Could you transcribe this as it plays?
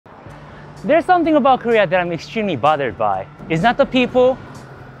There's something about Korea that I'm extremely bothered by. It's not the people,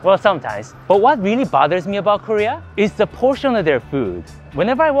 well, sometimes. But what really bothers me about Korea is the portion of their food.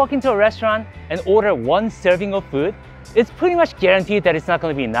 Whenever I walk into a restaurant and order one serving of food, it's pretty much guaranteed that it's not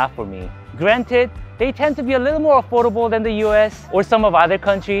going to be enough for me. Granted, they tend to be a little more affordable than the US or some of other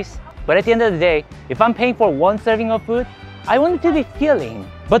countries. But at the end of the day, if I'm paying for one serving of food, I want it to be filling.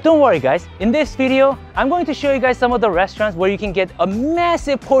 But don't worry guys, in this video, I'm going to show you guys some of the restaurants where you can get a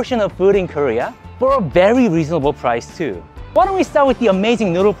massive portion of food in Korea for a very reasonable price too. Why don't we start with the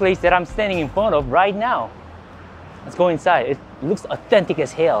amazing noodle place that I'm standing in front of right now. Let's go inside. It looks authentic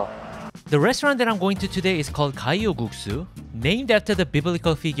as hell. The restaurant that I'm going to today is called Gaio Guksoo, named after the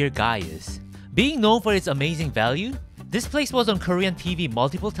biblical figure Gaius. Being known for its amazing value, this place was on Korean TV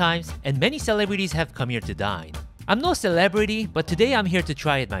multiple times and many celebrities have come here to dine. I'm no celebrity, but today I'm here to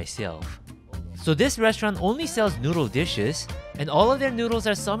try it myself. So this restaurant only sells noodle dishes, and all of their noodles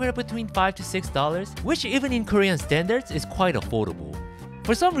are somewhere between $5 to $6, which even in Korean standards is quite affordable.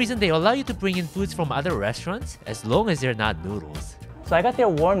 For some reason, they allow you to bring in foods from other restaurants as long as they're not noodles. So I got their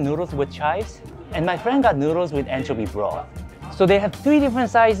warm noodles with chives, and my friend got noodles with anchovy broth. So they have 3 different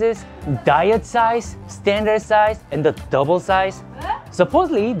sizes: diet size, standard size, and the double size.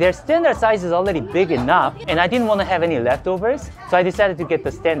 Supposedly, their standard size is already big enough, and I didn't want to have any leftovers, so I decided to get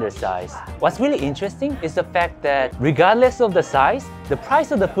the standard size. What's really interesting is the fact that regardless of the size, the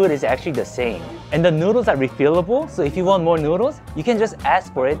price of the food is actually the same. And the noodles are refillable, so if you want more noodles, you can just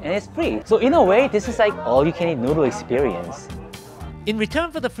ask for it and it's free. So in a way, this is like all-you-can-eat noodle experience. In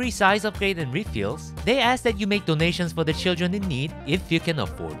return for the free size upgrade and refills, they ask that you make donations for the children in need if you can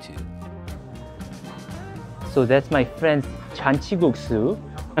afford to. So that's my friend's 잔치국수.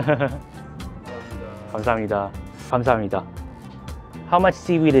 감사합니다. 감사합니다. How much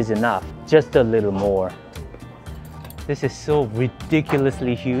seaweed is enough? Just a little more. This is so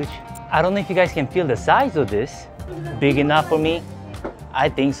ridiculously huge. I don't know if you guys can feel the size of this. Big enough for me? I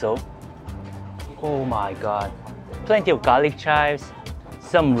think so. Oh my god. Plenty of garlic chives,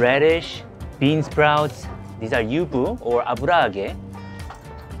 some radish, bean sprouts. These are yubu or aburage.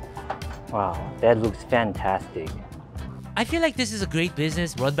 Wow, that looks fantastic. I feel like this is a great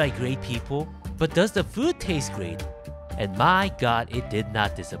business run by great people, but does the food taste great? And my god, it did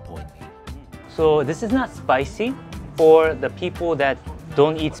not disappoint me. So this is not spicy. For the people that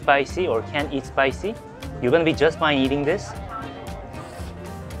don't eat spicy or can't eat spicy, you're gonna be just fine eating this.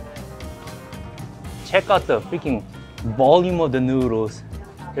 Check out the freaking volume of the noodles.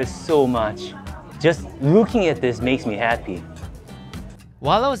 There's so much. Just looking at this makes me happy.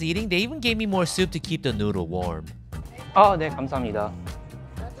 While I was eating, they even gave me more soup to keep the noodle warm. 네, 감사합니다.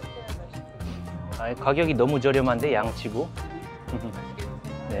 가격이 너무 저렴한데 양치고.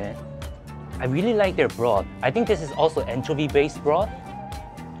 네. I really like their broth. I think this is also anchovy-based broth.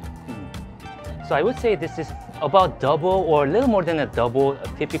 So I would say this is about double or a little more than a double a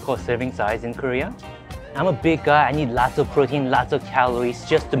typical serving size in Korea. I'm a big guy, I need lots of protein, lots of calories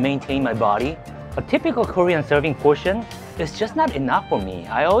just to maintain my body. A typical Korean serving portion is just not enough for me.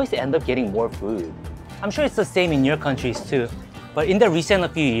 I always end up getting more food. I'm sure it's the same in your countries too. But in the recent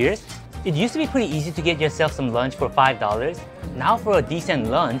few years, it used to be pretty easy to get yourself some lunch for $5. Now for a decent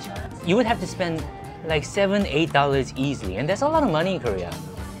lunch, you would have to spend like $7, $8 easily. And that's a lot of money in Korea.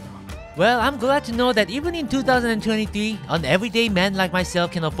 Well, I'm glad to know that even in 2023, an everyday man like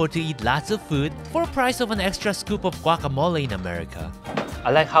myself can afford to eat lots of food for a price of an extra scoop of guacamole in America.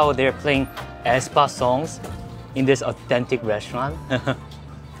 I like how they're playing aespa songs in this authentic restaurant.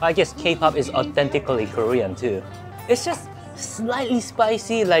 I guess K-pop is authentically Korean too. It's just slightly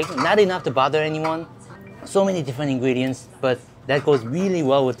spicy, like not enough to bother anyone. So many different ingredients, but that goes really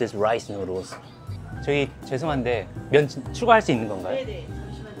well with this rice noodles. 저기 죄송한데 면 추가할 수 있는 건가요?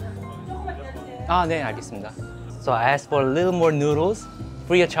 네, 알겠습니다. So I asked for a little more noodles,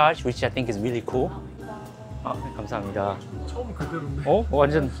 free of charge, which I think is really cool. 네, 감사합니다. 처음 그대로인데.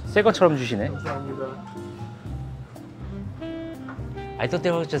 완전 새 것처럼 주시네. 감사합니다. I thought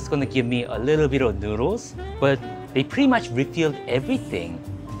they were just gonna give me a little bit of noodles, but they pretty much refilled everything.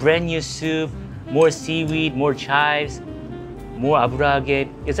 Brand new soup, more seaweed, more chives, more aburage.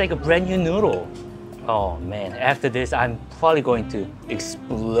 It's like a brand new noodle. Oh man, after this, I'm probably going to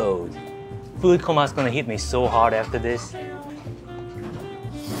explode. Food coma's gonna hit me so hard after this.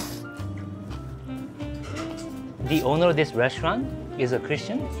 The owner of this restaurant is a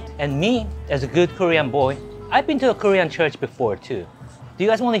Christian, and me, as a good Korean boy, I've been to a Korean church before too. Do you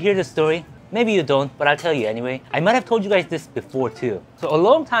guys want to hear the story? Maybe you don't, but I'll tell you anyway. I might have told you guys this before too. So a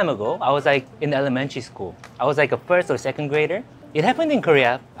long time ago, I was like in elementary school. I was like a first or second grader. It happened in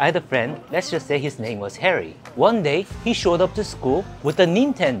Korea. I had a friend, let's just say his name was Harry. One day, he showed up to school with a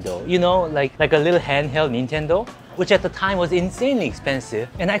Nintendo, you know, like a little handheld Nintendo, which at the time was insanely expensive.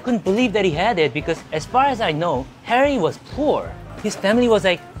 And I couldn't believe that he had it because as far as I know, Harry was poor. His family was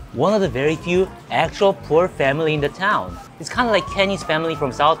like one of the very few actual poor family in the town. It's kind of like Kenny's family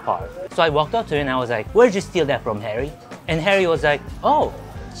from South Park. So I walked up to him and I was like, where'd you steal that from, Harry? And Harry was like, oh,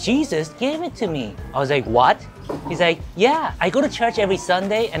 Jesus gave it to me. I was like, what? He's like, yeah, I go to church every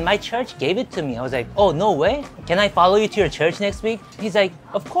Sunday and my church gave it to me. I was like, oh, no way? Can I follow you to your church next week? He's like,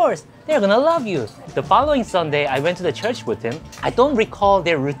 of course, they're gonna love you. The following Sunday, I went to the church with him. I don't recall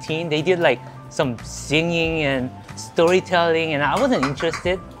their routine. They did like some singing and storytelling and I wasn't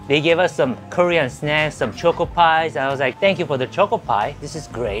interested. They gave us some Korean snacks, some choco pies. I was like, thank you for the choco pie. This is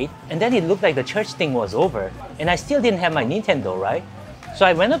great. And then it looked like the church thing was over. And I still didn't have my Nintendo, right? So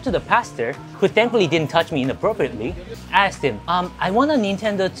I went up to the pastor, who thankfully didn't touch me inappropriately. I asked him, I want a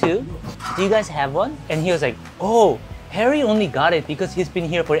Nintendo too. Do you guys have one? And he was like, oh, Harry only got it because he's been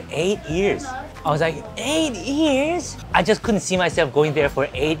here for 8 years. I was like, 8 years? I just couldn't see myself going there for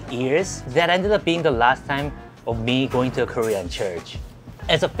 8 years. That ended up being the last time of me going to a Korean church.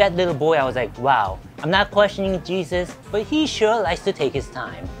 As a fat little boy, I was like, wow, I'm not questioning Jesus, but he sure likes to take his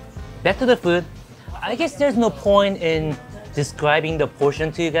time. Back to the food. I guess there's no point in describing the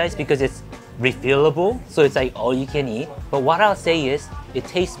portion to you guys because it's refillable, so it's like all you can eat. But what I'll say is, it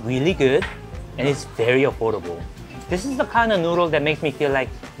tastes really good and it's very affordable. This is the kind of noodle that makes me feel like,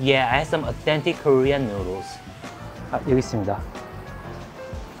 yeah, I had some authentic Korean noodles. 여기 있습니다.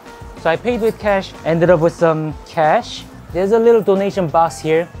 So I paid with cash, ended up with some cash. There's a little donation box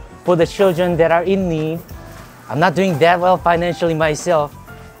here for the children that are in need. I'm not doing that well financially myself,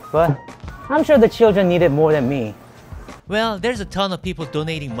 but I'm sure the children need it more than me. Well, there's a ton of people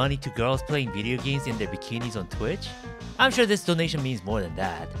donating money to girls playing video games in their bikinis on Twitch. I'm sure this donation means more than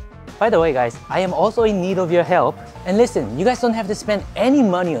that. By the way, guys, I am also in need of your help. And listen, you guys don't have to spend any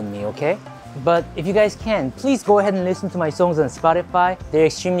money on me, okay? But if you guys can, please go ahead and listen to my songs on Spotify. They're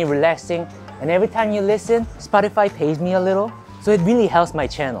extremely relaxing. And every time you listen, Spotify pays me a little. So it really helps my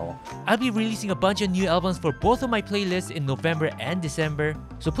channel. I'll be releasing a bunch of new albums for both of my playlists in November and December.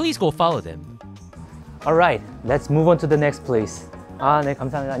 So please go follow them. Alright, let's move on to the next place. 네,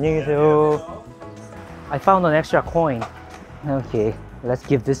 감사합니다. 안녕히 계세요. I found an extra coin. Okay, let's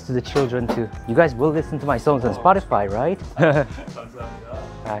give this to the children too. You guys will listen to my songs on Spotify, right?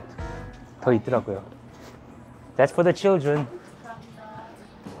 감사합니다. 더 있더라고요. That's for the children.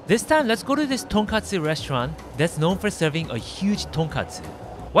 This time, let's go to this tonkatsu restaurant that's known for serving a huge tonkatsu.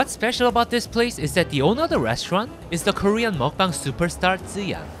 What's special about this place is that the owner of the restaurant is the Korean mukbang superstar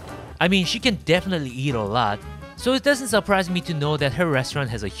Tzuyang. I mean, she can definitely eat a lot, so it doesn't surprise me to know that her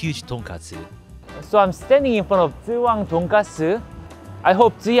restaurant has a huge tonkatsu. So I'm standing in front of Tzuwang Tonkatsu. I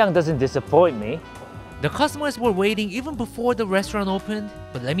hope Tzuyang doesn't disappoint me. The customers were waiting even before the restaurant opened,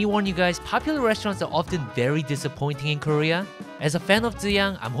 but let me warn you guys, popular restaurants are often very disappointing in Korea. As a fan of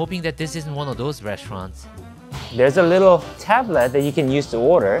Tzuyang, I'm hoping that this isn't one of those restaurants. There's a little tablet that you can use to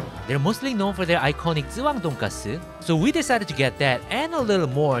order. They're mostly known for their iconic Tzuwang Tonkatsu, so we decided to get that and a little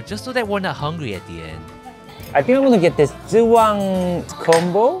more just so that we're not hungry at the end. I think I'm gonna get this Tzuwang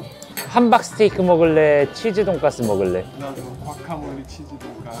combo. 함박 스테이크 먹을래? 치즈 돈가스 먹을래? 나도 과카몰리 치즈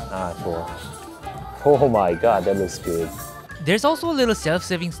돈가스. 좋아. Oh my god, that looks good. There's also a little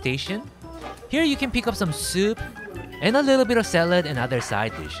self-serving station. Here you can pick up some soup and a little bit of salad and other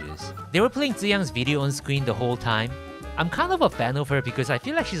side dishes. They were playing Tzuyang's video on screen the whole time. I'm kind of a fan of her because I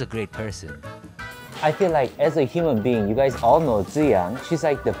feel like she's a great person. I feel like as a human being, you guys all know Tzuyang. She's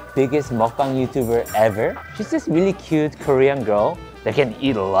like the biggest mukbang YouTuber ever. She's this really cute Korean girl that can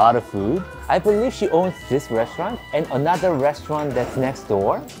eat a lot of food. I believe she owns this restaurant and another restaurant that's next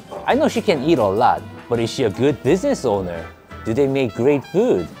door. I know she can eat a lot, but is she a good business owner? Do they make great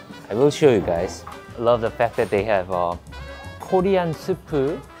food? I will show you guys. I love the fact that they have Korean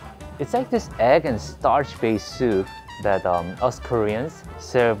soup. It's like this egg and starch-based soup that us Koreans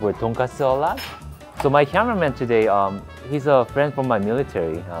serve with tonkatsu a lot. So my cameraman today, he's a friend from my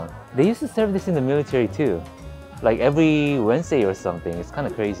military. They used to serve this in the military too. Like every Wednesday or something. It's kind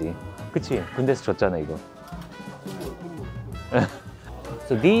of crazy. 그치? 군대에서 줬잖아 이거.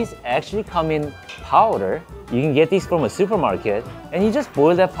 So these actually come in powder. You can get these from a supermarket and you just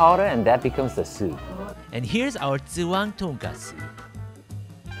boil that powder and that becomes the soup. And here's our Tzuwang Tonkatsu.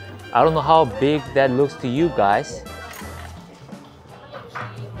 I don't know how big that looks to you guys.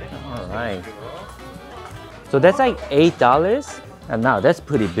 Alright. So that's like $8. And now that's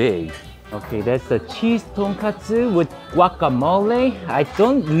pretty big. Okay, that's the cheese tonkatsu with guacamole. I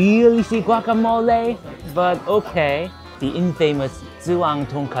don't really see guacamole, but okay. the infamous Tzuwang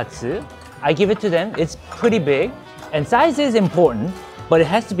Tonkatsu. I give it to them. It's pretty big, and size is important, but it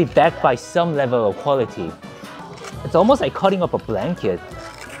has to be backed by some level of quality. It's almost like cutting up a blanket.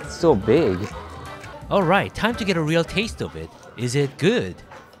 It's so big. Alright, time to get a real taste of it. Is it good?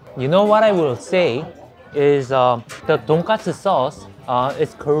 You know what I will say is the tonkatsu sauce.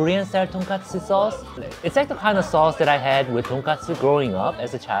 It's Korean style tonkatsu sauce. It's like the kind of sauce that I had with tonkatsu growing up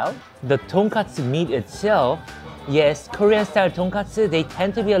as a child. The tonkatsu meat itself, yes, Korean style tonkatsu, they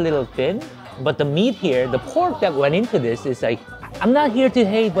tend to be a little thin. But the meat here, the pork that went into this is like, I'm not here to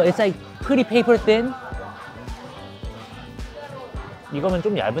hate, but it's like pretty paper thin. 이거면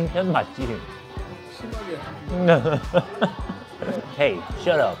좀 얇은 편 맞지? Hey,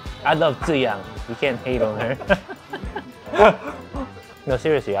 shut up. I love Tzuyang. You can't hate on her. No,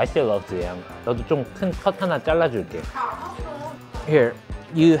 seriously, I still love Tzuyang. 너도 좀 큰 컷 하나 잘라줄게. Here,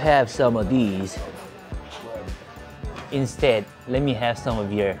 you have some of these. Instead, let me have some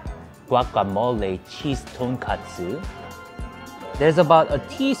of your guacamole cheese tonkatsu. There's about a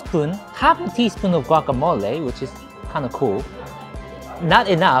teaspoon, half a teaspoon of guacamole, which is kind of cool. Not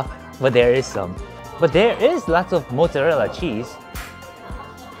enough, but there is some. But there is lots of mozzarella cheese.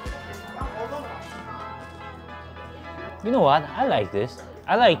 You know what? I like this.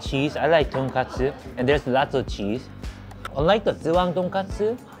 I like cheese, I like tonkatsu, and there's lots of cheese. Unlike the Tzuwang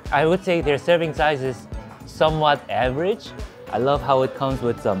Tonkatsu, I would say their serving size is somewhat average. I love how it comes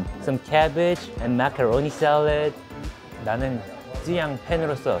with some cabbage and macaroni salad. 나는 쯔양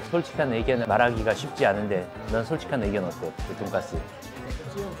팬으로서 솔직한 의견을 말하기가 쉽지 않은데 넌 솔직한 의견 어때? 그 돈가스.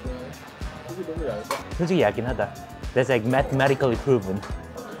 솔직히 얇긴 하다. That's like mathematically proven.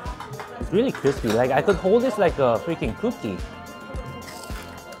 It's really crispy. Like I could hold this like a freaking cookie.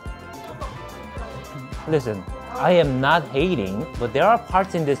 Listen, I am not hating, but there are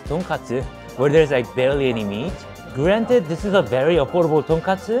parts in this tonkatsu where there's like barely any meat. Granted, this is a very affordable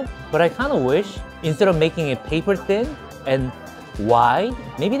tonkatsu, but I kind of wish instead of making it paper thin and wide,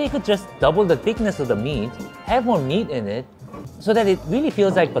 maybe they could just double the thickness of the meat, have more meat in it, so that it really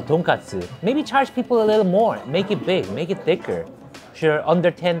feels like a tonkatsu. Maybe charge people a little more, make it big, make it thicker. Sure, under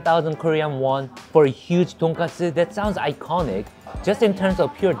 10,000 Korean won for a huge tonkatsu, that sounds iconic. Just in terms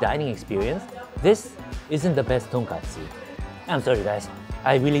of pure dining experience, this isn't the best tonkatsu. I'm sorry guys,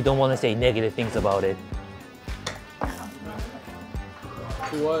 I really don't want to say negative things about it.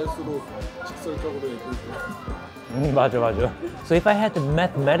 좋아할수록 직설적으로 얘기해줘. 맞아. So if I had to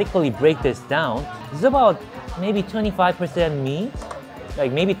mathematically break this down, it's about maybe 25% meat,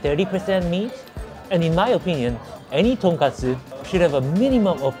 like maybe 30% meat. And in my opinion, any tonkatsu should have a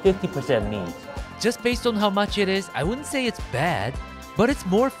minimum of 50% meat. Just based on how much it is, I wouldn't say it's bad, but it's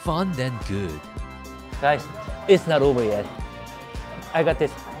more fun than good. Guys, it's not over yet. I got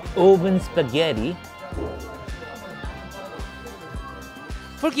this oven spaghetti.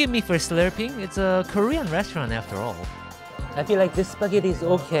 Forgive me for slurping, it's a Korean restaurant after all. I feel like this spaghetti is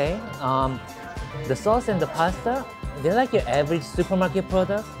okay. The sauce and the pasta, they're like your average supermarket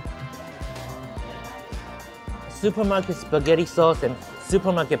product. Supermarket spaghetti sauce and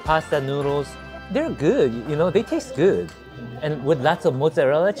supermarket pasta noodles, they're good, you know, they taste good. And with lots of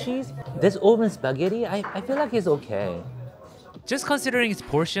mozzarella cheese, this oven spaghetti, I feel like it's okay. Just considering its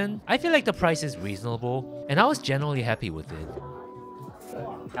portion, I feel like the price is reasonable, and I was generally happy with it.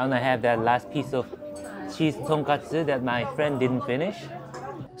 I want to have that last piece of cheese tonkatsu that my friend didn't finish.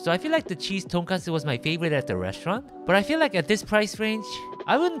 So I feel like the cheese tonkatsu was my favorite at the restaurant, but I feel like at this price range,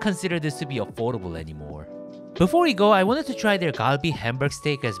 I wouldn't consider this to be affordable anymore. Before we go, I wanted to try their galbi hamburg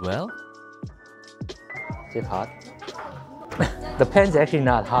steak as well. Is it hot? The pan's actually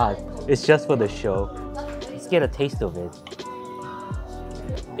not hot, it's just for the show. Let's get a taste of it.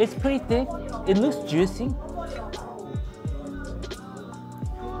 It's pretty thick, it looks juicy.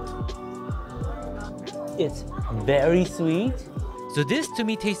 It's very sweet. So this to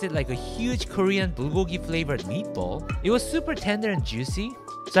me tasted like a huge Korean bulgogi flavored meatball. It was super tender and juicy.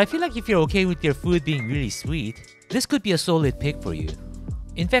 So I feel like if you're okay with your food being really sweet, this could be a solid pick for you.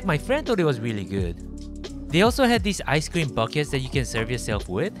 In fact, my friend thought it was really good. They also had these ice cream buckets that you can serve yourself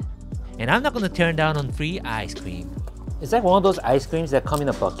with. And I'm not gonna turn down on free ice cream. It's like one of those ice creams that come in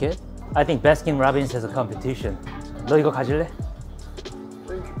a bucket. I think Baskin-Robbins has a competition. 너 이거 가질래?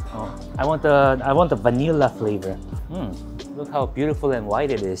 Oh, I want the vanilla flavor. Look how beautiful and white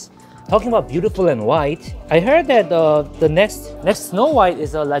it is. Talking about beautiful and white, I heard that the next Snow White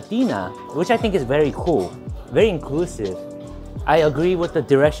is a Latina, which I think is very cool, very inclusive. I agree with the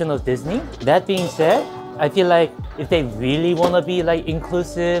direction of Disney. That being said, I feel like if they really want to be like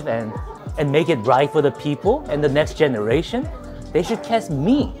inclusive and make it right for the people and the next generation, they should cast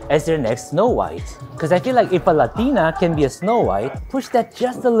me as their next Snow White. Because I feel like if a Latina can be a Snow White, push that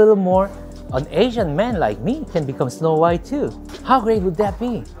just a little more, an Asian man like me can become Snow White too. How great would that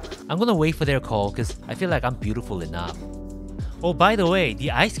be? I'm gonna wait for their call because I feel like I'm beautiful enough. Oh, by the way,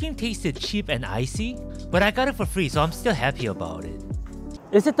 the ice cream tasted cheap and icy, but I got it for free, so I'm still happy about it.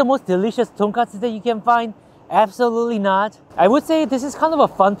 Is it the most delicious tonkatsu that you can find? Absolutely not. I would say this is kind of a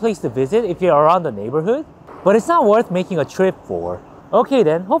fun place to visit if you're around the neighborhood, but it's not worth making a trip for. Okay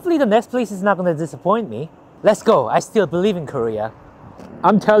then, hopefully the next place is not gonna disappoint me. Let's go, I still believe in Korea.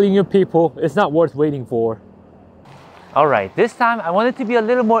 I'm telling you people, it's not worth waiting for. Alright, this time I want it to be a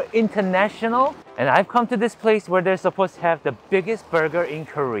little more international, and I've come to this place where they're supposed to have the biggest burger in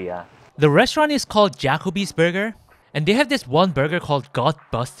Korea. The restaurant is called Jacoby's Burger, and they have this one burger called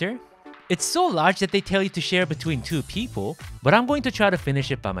Godbuster. It's so large that they tell you to share between 2 people, but I'm going to try to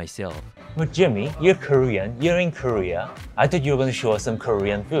finish it by myself. But Jimmy, you're Korean, you're in Korea. I thought you were gonna show us some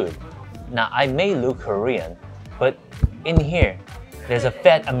Korean food. Now, I may look Korean, but in here, there's a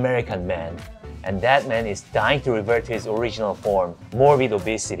fat American man, and that man is dying to revert to his original form, morbid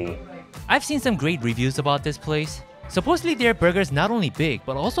obesity. I've seen some great reviews about this place. Supposedly their burger's not only big,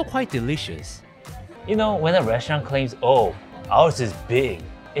 but also quite delicious. You know, when a restaurant claims, oh, ours is big,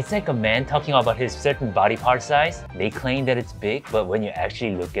 it's like a man talking about his certain body part size. They claim that it's big, but when you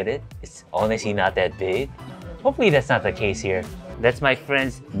actually look at it, it's honestly not that big. Hopefully that's not the case here. That's my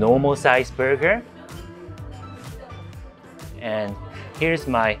friend's normal size burger. And here's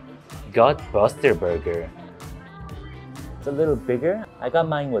my Godbuster burger. It's a little bigger. I got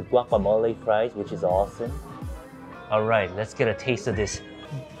mine with guacamole fries, which is awesome. Alright, let's get a taste of this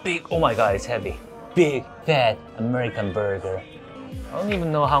big, oh my god, it's heavy. Big, fat American burger. I don't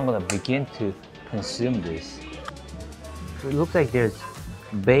even know how I'm gonna begin to consume this. It looks like there's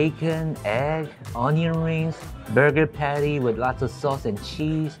bacon, egg, onion rings, burger patty with lots of sauce and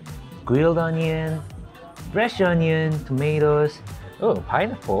cheese, grilled onion, fresh onion, tomatoes. Oh,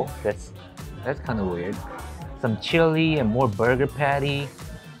 pineapple. That's kind of weird. Some chili and more burger patty.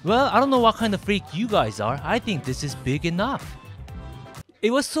 Well, I don't know what kind of freak you guys are. I think this is big enough.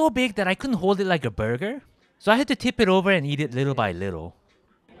 It was so big that I couldn't hold it like a burger, so I had to tip it over and eat it little by little.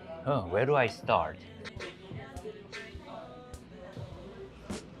 Oh, where do I start?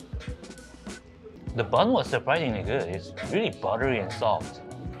 The bun was surprisingly good. It's really buttery and soft.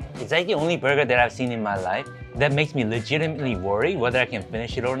 It's like the only burger that I've seen in my life that makes me legitimately worry whether I can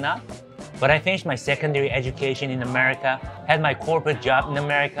finish it or not. But I finished my secondary education in America, had my corporate job in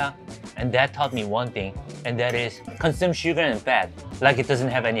America, and that taught me one thing, and that is consume sugar and fat like it doesn't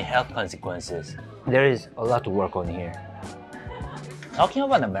have any health consequences. There is a lot to work on here. Talking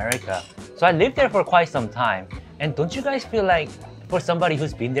about America, so I lived there for quite some time, and don't you guys feel like for somebody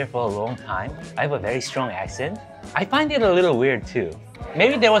who's been there for a long time, I have a very strong accent? I find it a little weird too.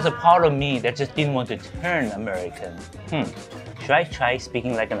 Maybe there was a part of me that just didn't want to turn American. Should I try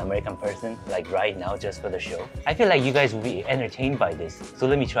speaking like an American person, like right now, just for the show? I feel like you guys will be entertained by this, so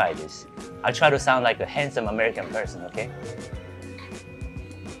let me try this. I'll try to sound like a handsome American person, okay?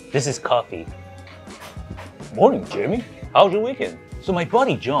 This is Coffee. Morning, Jimmy. How's your weekend? So my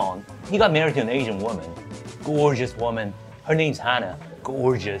buddy John, he got married to an Asian woman. Gorgeous woman. Her name's Hannah.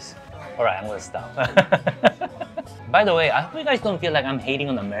 Gorgeous. Alright, I'm gonna stop. By the way, I hope you guys don't feel like I'm hating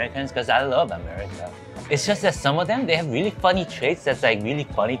on Americans because I love America. It's just that some of them, they have really funny traits that's like really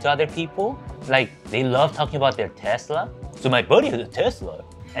funny to other people. Like, they love talking about their Tesla. So my buddy has a Tesla.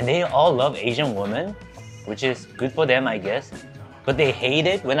 And they all love Asian women, which is good for them, I guess. But they hate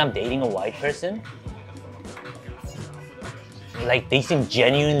it when I'm dating a white person. Like, they seem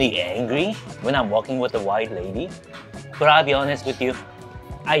genuinely angry when I'm walking with a white lady. But I'll be honest with you,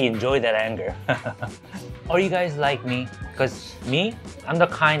 I enjoy that anger. Or you guys like me? Because me, I'm the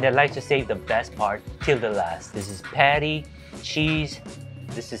kind that likes to save the best part till the last. This is patty, cheese,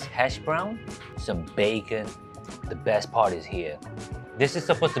 this is hash brown, some bacon. The best part is here. This is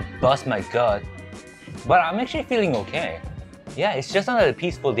supposed to bust my gut, but I'm actually feeling okay. Yeah, it's just another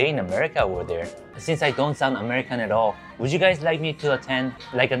peaceful day in America over there. Since I don't sound American at all, would you guys like me to attend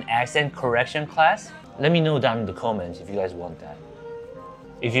like an accent correction class? Let me know down in the comments if you guys want that.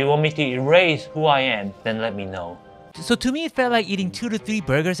 If you want me to erase who I am, then let me know. So to me, it felt like eating 2 to 3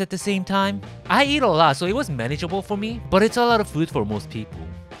 burgers at the same time. I eat a lot, so it was manageable for me, but it's a lot of food for most people.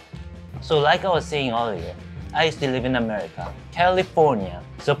 So like I was saying earlier, I used to live in America, California.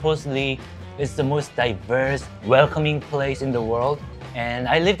 Supposedly, It's the most diverse, welcoming place in the world. And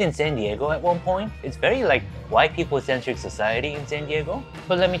I lived in San Diego at one point. It's very like white people-centric society in San Diego.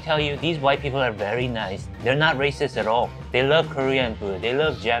 But let me tell you, these white people are very nice. They're not racist at all. They love Korean food. They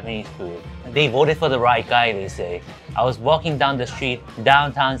love Japanese food. They voted for the right guy, they say. I was walking down the street,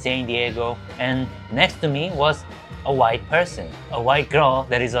 downtown San Diego, and next to me was a white person. A white girl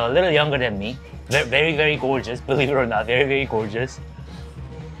that is a little younger than me. Very, very gorgeous, believe it or not, very, very gorgeous.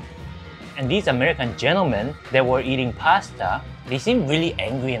 And these American gentlemen that were eating pasta, they seemed really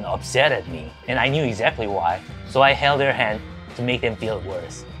angry and upset at me. And I knew exactly why. So I held their hand to make them feel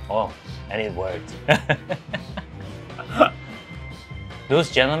worse. Oh, and it worked.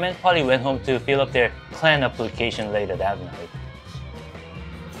 Those gentlemen probably went home to fill up their clan application later that night.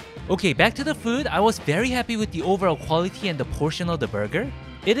 Okay, back to the food. I was very happy with the overall quality and the portion of the burger.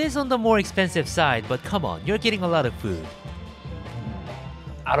 It is on the more expensive side, but come on, you're getting a lot of food.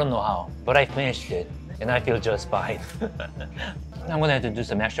 I don't know how, but I finished it and I feel just fine. I'm gonna have to do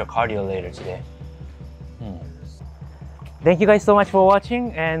some extra cardio later today. Thank you guys so much for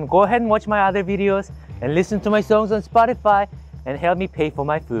watching, and go ahead and watch my other videos and listen to my songs on Spotify and help me pay for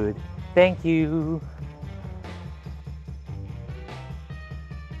my food. Thank you.